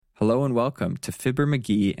Hello and welcome to Fibber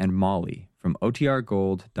McGee and Molly from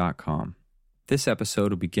OTRGold.com. This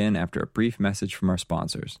episode will begin after a brief message from our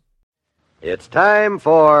sponsors. It's time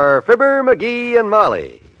for Fibber McGee and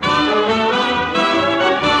Molly.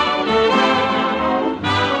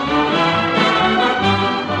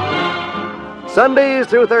 Sundays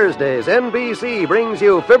through Thursdays, NBC brings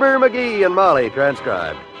you Fibber McGee and Molly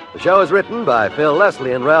transcribed. The show is written by Phil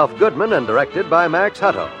Leslie and Ralph Goodman and directed by Max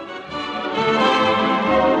Hutto.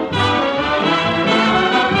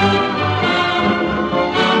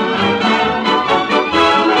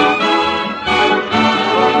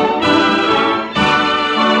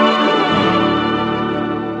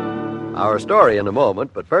 Our story in a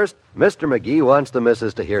moment, but first, Mr. McGee wants the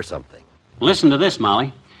missus to hear something. Listen to this,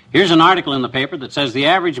 Molly. Here's an article in the paper that says the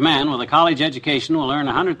average man with a college education will earn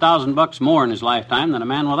 $100,000 more in his lifetime than a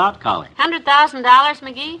man without college. $100,000,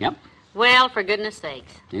 McGee? Yep. Well, for goodness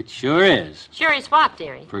sakes. It sure is. Sure is what,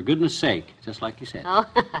 dearie? For goodness sake, just like you said. Oh.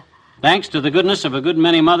 Thanks to the goodness of a good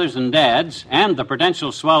many mothers and dads and the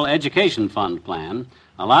Prudential Swell Education Fund plan,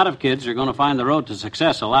 a lot of kids are going to find the road to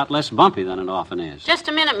success a lot less bumpy than it often is. Just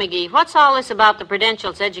a minute, McGee. What's all this about the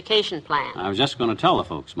Prudential's education plan? I was just going to tell the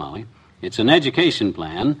folks, Molly. It's an education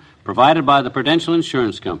plan provided by the Prudential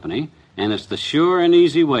Insurance Company, and it's the sure and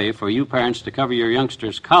easy way for you parents to cover your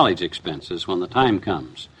youngsters' college expenses when the time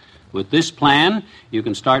comes. With this plan, you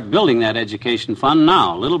can start building that education fund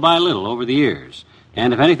now, little by little, over the years.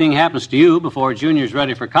 And if anything happens to you before Junior's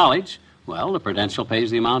ready for college, well, the Prudential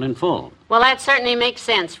pays the amount in full. Well, that certainly makes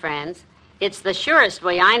sense, friends. It's the surest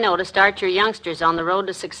way I know to start your youngsters on the road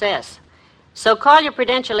to success. So call your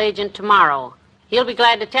Prudential agent tomorrow. He'll be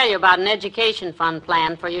glad to tell you about an education fund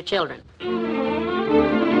plan for your children.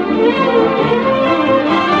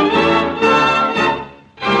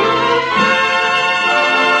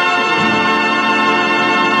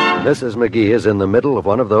 Mrs. McGee is in the middle of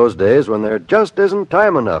one of those days when there just isn't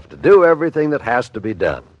time enough to do everything that has to be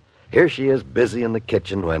done. Here she is busy in the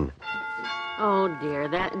kitchen when... Oh, dear,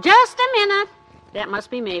 that... Just a minute. That must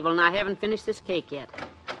be Mabel, and I haven't finished this cake yet.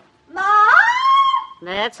 Ma?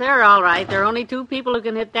 That's her, all right. There are only two people who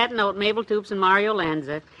can hit that note, Mabel Toops and Mario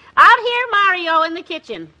Lanza. Out here, Mario, in the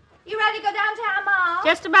kitchen. You ready to go downtown, Ma?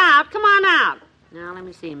 Just about. Come on out. Now, let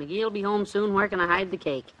me see. McGee will be home soon. Where can I hide the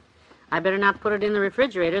cake? I better not put it in the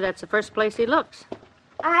refrigerator. That's the first place he looks.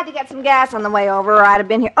 I had to get some gas on the way over, or I'd have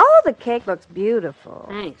been here. Oh, the cake looks beautiful.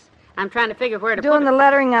 Thanks. I'm trying to figure where to Doing put the it.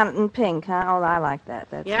 lettering on it in pink, huh? Oh, I like that.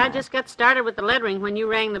 That's Yeah, nice. I just got started with the lettering when you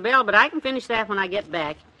rang the bell, but I can finish that when I get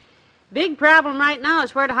back. Big problem right now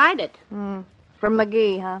is where to hide it. From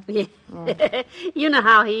McGee, huh? Yeah. You know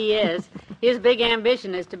how he is. His big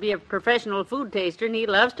ambition is to be a professional food taster, and he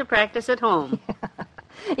loves to practice at home.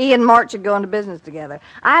 He and Mort should go into business together.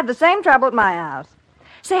 I have the same trouble at my house.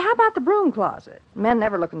 Say, how about the broom closet? Men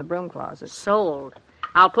never look in the broom closet. Sold.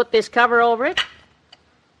 I'll put this cover over it.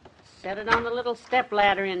 Set it on the little step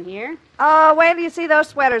ladder in here. Oh, wait till you see those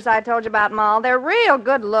sweaters I told you about, Ma. They're real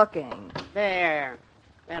good looking. There.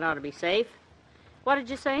 That ought to be safe. What did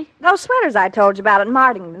you say? Those sweaters I told you about at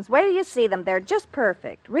Martington's. Wait till you see them. They're just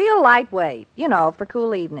perfect. Real lightweight. You know, for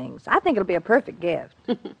cool evenings. I think it'll be a perfect gift.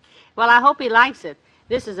 Well, I hope he likes it.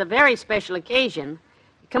 This is a very special occasion.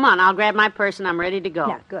 Come on, I'll grab my purse and I'm ready to go.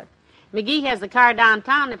 Yeah, good. McGee has the car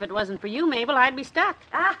downtown. If it wasn't for you, Mabel, I'd be stuck.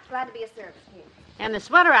 Ah, glad to be of service here. And the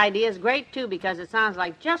sweater idea is great, too, because it sounds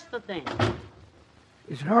like just the thing.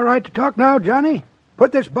 Is it all right to talk now, Johnny?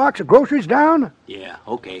 Put this box of groceries down? Yeah,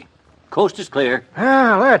 okay. Coast is clear.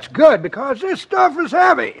 Ah, that's good, because this stuff is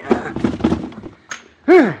heavy.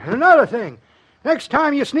 Another thing. Next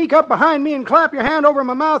time you sneak up behind me and clap your hand over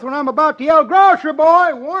my mouth when I'm about to yell, "Grocer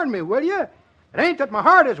boy," warn me, will you? It ain't that my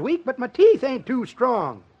heart is weak, but my teeth ain't too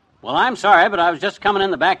strong. Well, I'm sorry, but I was just coming in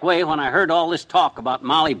the back way when I heard all this talk about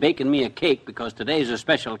Molly baking me a cake because today's a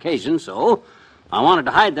special occasion, so I wanted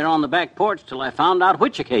to hide there on the back porch till I found out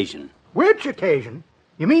which occasion. Which occasion?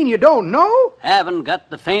 You mean you don't know? Haven't got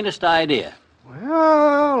the faintest idea.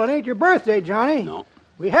 Well, it ain't your birthday, Johnny. No.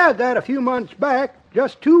 We had that a few months back,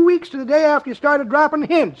 just 2 weeks to the day after you started dropping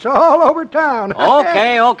hints all over town.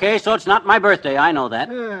 Okay, so it's not my birthday. I know that.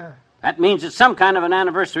 That means it's some kind of an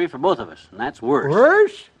anniversary for both of us, and that's worse.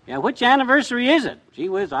 Worse? Yeah, which anniversary is it? Gee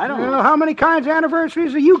whiz, I don't know. Well, how many kinds of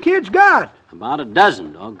anniversaries have you kids got? About a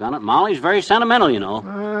dozen, doggone it. Molly's very sentimental, you know.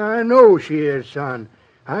 I know she is, son.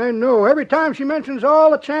 I know. Every time she mentions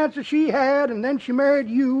all the chances she had, and then she married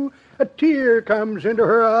you, a tear comes into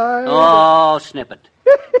her eye. Oh, snip it.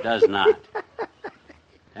 Does not.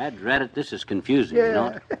 Dad dread it, this is confusing, you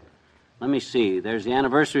know. Let me see. There's the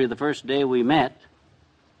anniversary of the first day we met.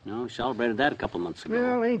 No, we celebrated that a couple months ago.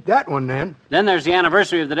 Well, ain't that one then. Then there's the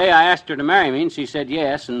anniversary of the day I asked her to marry me, and she said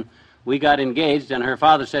yes, and we got engaged, and her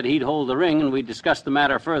father said he'd hold the ring, and we'd discuss the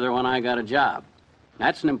matter further when I got a job.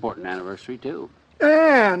 That's an important anniversary, too.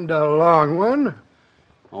 And a long one.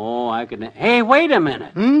 Oh, I could... Hey, wait a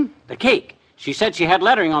minute. The cake. She said she had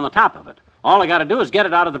lettering on the top of it. All I got to do is get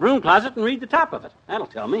it out of the broom closet and read the top of it. That'll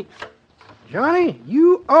tell me. Johnny,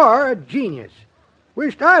 you are a genius.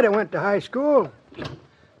 Wished I'd have went to high school.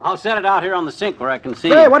 I'll set it out here on the sink where I can see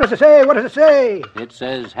Say, it. what does it say? What does it say? It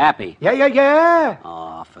says happy. Yeah.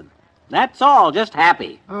 Oh, that's all, just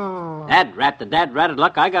happy. Oh. Dad-ratted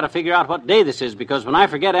luck, I got to figure out what day this is, because when I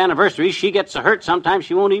forget anniversaries, she gets so hurt sometimes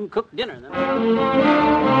she won't even cook dinner.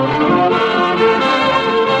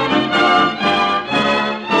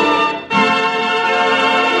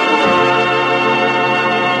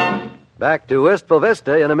 Back to Wistful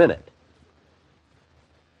Vista in a minute.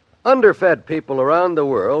 Underfed people around the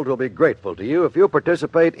world will be grateful to you if you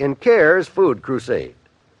participate in CARE's Food Crusade.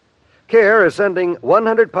 CARE is sending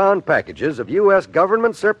 100-pound packages of U.S.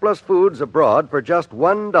 government surplus foods abroad for just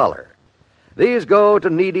 $1. These go to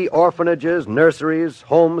needy orphanages, nurseries,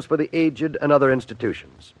 homes for the aged, and other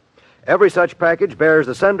institutions. Every such package bears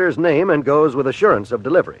the sender's name and goes with assurance of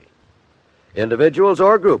delivery. Individuals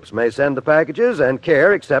or groups may send the packages, and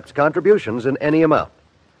CARE accepts contributions in any amount.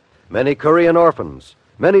 Many Korean orphans,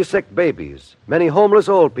 many sick babies, many homeless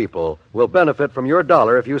old people will benefit from your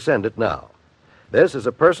dollar if you send it now. This is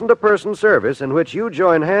a person-to-person service in which you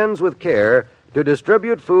join hands with CARE to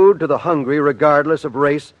distribute food to the hungry regardless of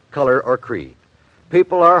race, color, or creed.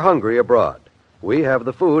 People are hungry abroad. We have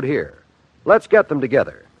the food here. Let's get them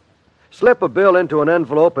together. Slip a bill into an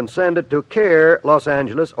envelope and send it to CARE Los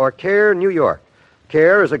Angeles or CARE New York.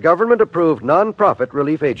 CARE is a government-approved non-profit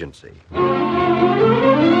relief agency.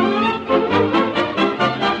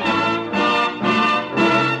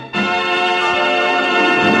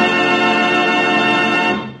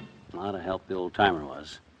 The old-timer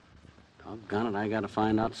was. Doggone it, I got to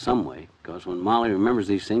find out some way, because when Molly remembers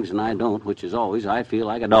these things and I don't, which is always, I feel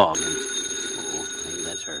like a dog. And... maybe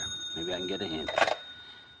that's her. Maybe I can get a hint.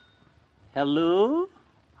 Hello?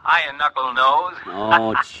 Hiya, Knuckle Nose.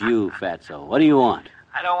 Oh, it's you, Fatso. What do you want?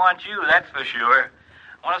 I don't want you, that's for sure.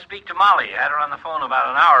 I want to speak to Molly. I had her on the phone about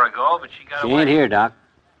an hour ago, but she got away. She ain't here, Doc.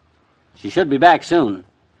 She should be back soon.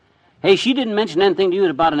 Hey, she didn't mention anything to you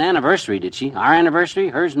about an anniversary, did she? Our anniversary,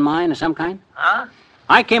 hers and mine, of some kind? Huh?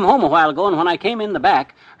 I came home a while ago, and when I came in the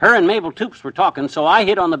back, her and Mabel Toops were talking, so I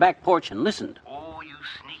hid on the back porch and listened. Oh, you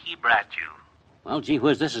sneaky brat, you. Well, gee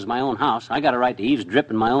whiz, this is my own house. I got a right to eavesdrip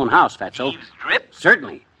in my own house, Fatso. Eavesdrip?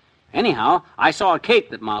 Certainly. Anyhow, I saw a cake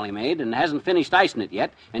that Molly made and hasn't finished icing it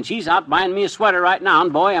yet, and she's out buying me a sweater right now,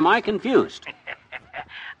 and boy, am I confused.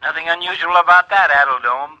 Nothing unusual about that,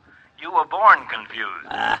 Addledome. You were born confused.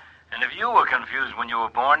 And if you were confused when you were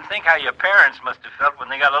born, think how your parents must have felt when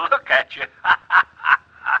they got a look at you.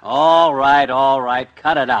 All right.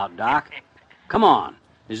 Cut it out, Doc. Come on.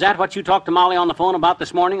 Is that what you talked to Molly on the phone about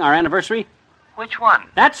this morning, our anniversary? Which one?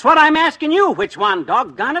 That's what I'm asking you. Which one,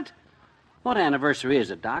 doggone it? What anniversary is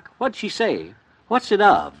it, Doc? What'd she say? What's it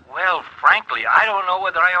of? Well, frankly, I don't know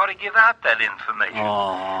whether I ought to give out that information.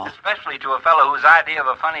 Oh. Especially to a fellow whose idea of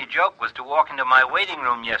a funny joke was to walk into my waiting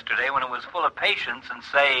room yesterday when it was full of patients and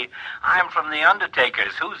say, "I'm from the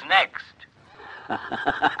Undertakers. Who's next?"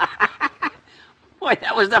 Boy,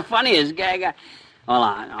 that was the funniest gag. Well,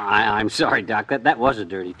 I'm sorry, Doc. That was a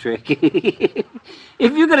dirty trick.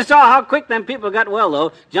 If you could have saw how quick them people got well,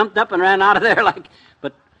 though, jumped up and ran out of there like...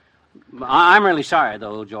 But I'm really sorry,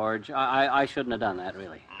 though, George. I shouldn't have done that,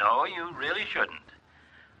 really. No, you really shouldn't.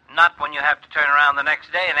 Not when you have to turn around the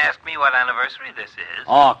next day and ask me what anniversary this is.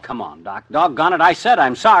 Oh, come on, Doc. Doggone it, I said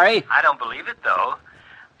I'm sorry. I don't believe it, though.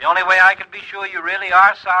 The only way I could be sure you really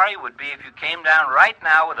are sorry would be if you came down right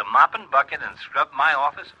now with a mop and bucket and scrubbed my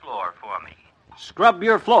office floor for me. Scrub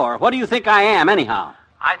your floor? What do you think I am, anyhow?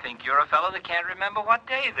 I think you're a fellow that can't remember what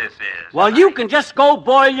day this is. Well, you can just go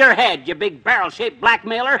boil your head, you big barrel-shaped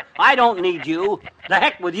blackmailer. I don't need you. The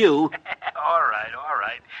heck with you. All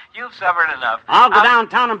right. You've suffered enough. I'll go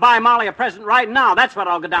downtown and buy Molly a present right now. That's what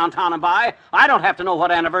I'll go downtown and buy. I don't have to know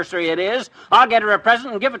what anniversary it is. I'll get her a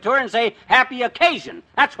present and give it to her and say, happy occasion.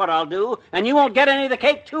 That's what I'll do. And you won't get any of the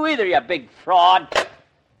cake, too, either, you big fraud.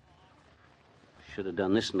 Should have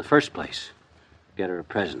done this in the first place. Get her a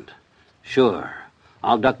present. Sure.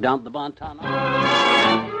 I'll duck down to the Bonton.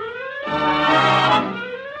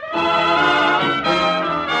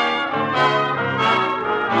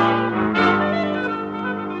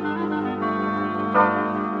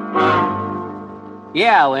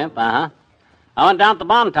 Yeah, Wimp, I went down to the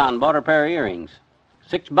Bonton and bought her a pair of earrings.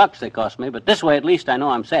 $6 they cost me, but this way at least I know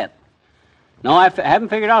I'm set. No, I haven't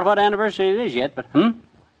figured out what anniversary it is yet, but,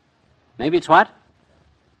 Maybe it's what?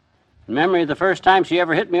 In memory of the first time she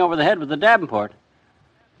ever hit me over the head with the Davenport.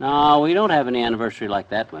 No, we don't have any anniversary like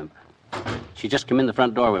that, Wimp. She just came in the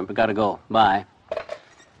front door, Wimp. I gotta go. Bye.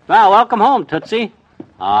 Well, welcome home, Tootsie.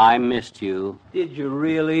 I missed you. Did you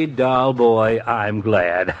really, doll boy? I'm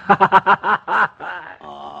glad.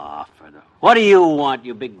 What do you want,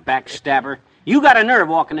 you big backstabber? You got a nerve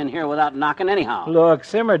walking in here without knocking anyhow. Look,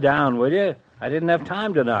 simmer down, will you? I didn't have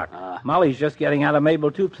time to knock. Molly's just getting out of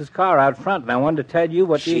Mabel Toops' car out front, and I wanted to tell you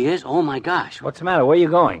what She is? Oh, my gosh. What's the matter? Where are you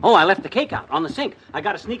going? Oh, I left the cake out on the sink. I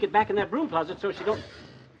got to sneak it back in that broom closet so she don't...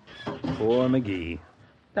 Poor McGee.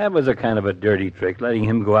 That was a kind of a dirty trick, letting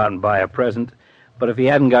him go out and buy a present. But if he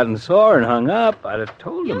hadn't gotten sore and hung up, I'd have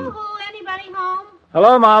told him. Yoo-hoo, anybody home?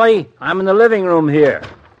 Hello, Molly. I'm in the living room here.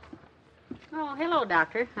 Oh, hello,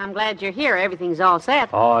 Doctor. I'm glad you're here. Everything's all set.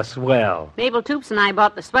 Oh, swell. Mabel Toops and I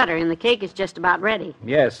bought the sweater, and the cake is just about ready.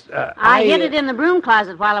 Yes, I hid it in the broom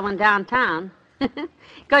closet while I went downtown.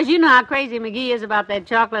 Because you know how crazy McGee is about that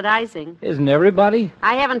chocolate icing. Isn't everybody?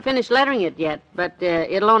 I haven't finished lettering it yet, but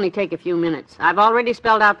it'll only take a few minutes. I've already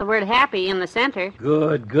spelled out the word happy in the center.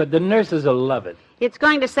 Good, good. The nurses will love it. It's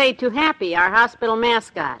going to say to Happy, our hospital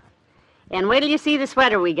mascot. And wait till you see the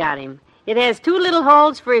sweater we got him. It has 2 little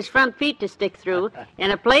holes for his front feet to stick through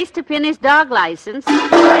and a place to pin his dog license.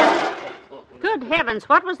 Good heavens,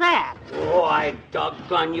 what was that? Oh, I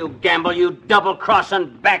doggone you, Gamble, you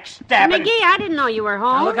double-crossing backstabbing. McGee, I didn't know you were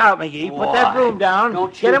home. Now look out, McGee. Put that broom down.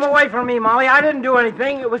 Don't Get him away from me, Molly. I didn't do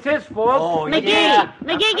anything. It was his fault. Oh, McGee, yeah.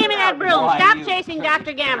 McGee, give me that broom. Why, Stop you- chasing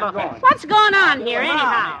Dr. Gamble. What's going on here,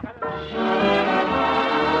 anyhow?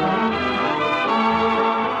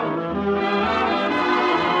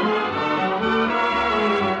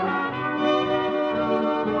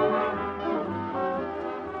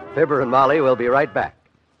 Fibber and Molly will be right back.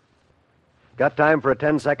 Got time for a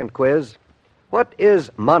 10-second quiz? What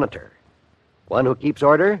is monitor? One who keeps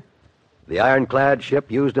order? The ironclad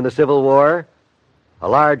ship used in the Civil War? A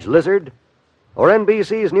large lizard? Or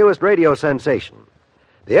NBC's newest radio sensation?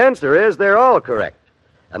 The answer is they're all correct.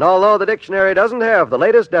 And although the dictionary doesn't have the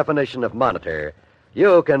latest definition of monitor,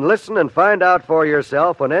 you can listen and find out for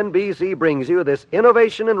yourself when NBC brings you this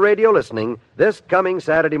innovation in radio listening this coming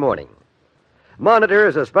Saturday morning. Monitor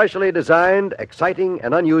is a specially designed, exciting,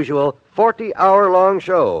 and unusual 40-hour-long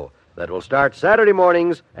show that will start Saturday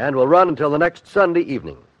mornings and will run until the next Sunday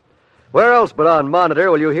evening. Where else but on Monitor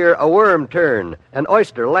will you hear a worm turn, an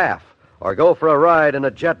oyster laugh, or go for a ride in a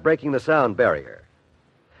jet breaking the sound barrier?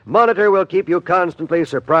 Monitor will keep you constantly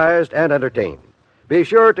surprised and entertained. Be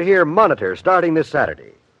sure to hear Monitor starting this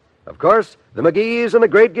Saturday. Of course, the McGees and the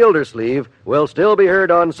Great Gildersleeve will still be heard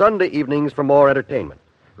on Sunday evenings for more entertainment.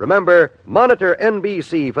 Remember, monitor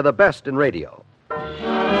NBC for the best in radio.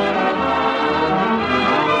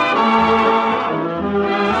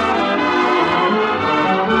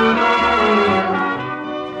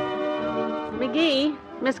 McGee,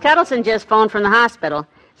 Miss Cuddleson just phoned from the hospital.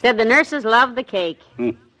 Said the nurses loved the cake.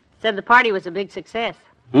 Said the party was a big success.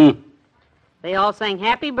 They all sang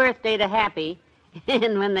happy birthday to Happy,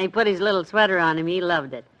 and when they put his little sweater on him, he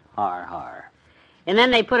loved it. Har, har. And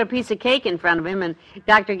then they put a piece of cake in front of him, and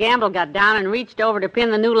Dr. Gamble got down and reached over to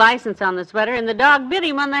pin the new license on the sweater, and the dog bit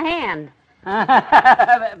him on the hand.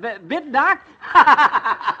 Bit, Doc?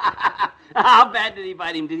 How bad did he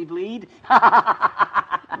bite him? Did he bleed?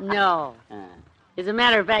 No. As a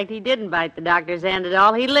matter of fact, he didn't bite the doctor's hand at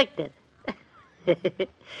all. He licked it.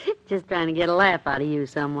 Just trying to get a laugh out of you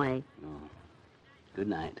some way. Good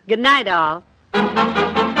night. Good night, all.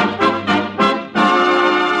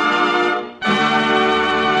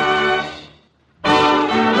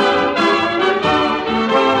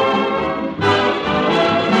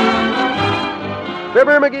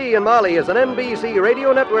 Fibber, McGee, and Molly is an NBC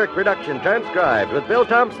Radio Network production transcribed with Bill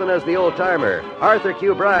Thompson as the old-timer, Arthur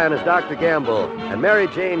Q. Bryan as Dr. Gamble, and Mary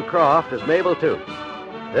Jane Croft as Mabel Toops.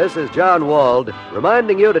 This is John Wald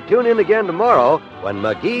reminding you to tune in again tomorrow when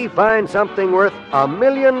McGee finds something worth $1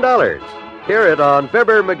 million. Hear it on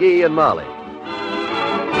Fibber, McGee, and Molly.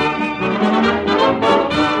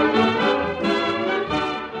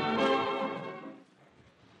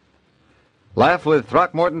 Laugh with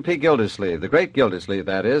Throckmorton P. Gildersleeve, the great Gildersleeve,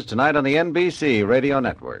 that is, tonight on the NBC Radio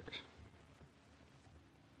Network.